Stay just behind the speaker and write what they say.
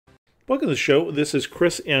Welcome to the show. This is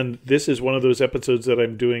Chris, and this is one of those episodes that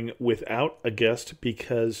I'm doing without a guest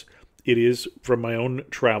because it is from my own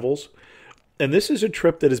travels. And this is a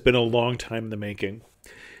trip that has been a long time in the making.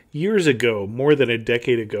 Years ago, more than a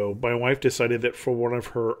decade ago, my wife decided that for one of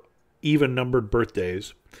her even-numbered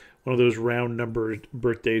birthdays, one of those round-numbered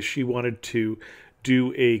birthdays, she wanted to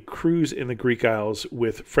do a cruise in the Greek Isles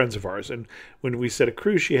with friends of ours. And when we said a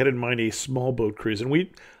cruise, she had in mind a small boat cruise. And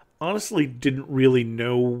we honestly didn't really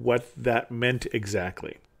know what that meant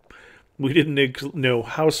exactly. We didn't know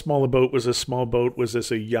how small a boat was a small boat. Was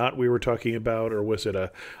this a yacht we were talking about, or was it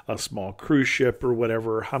a small cruise ship or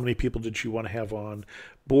whatever? How many people did she want to have on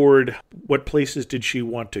board? What places did she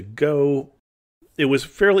want to go? It was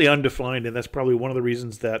fairly undefined, and that's probably one of the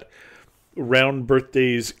reasons that round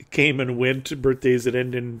birthdays came and went. Birthdays that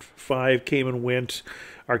end in 5 came and went.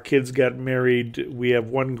 Our kids got married. We have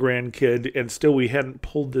one grandkid, and still we hadn't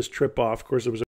pulled this trip off. Of course, it was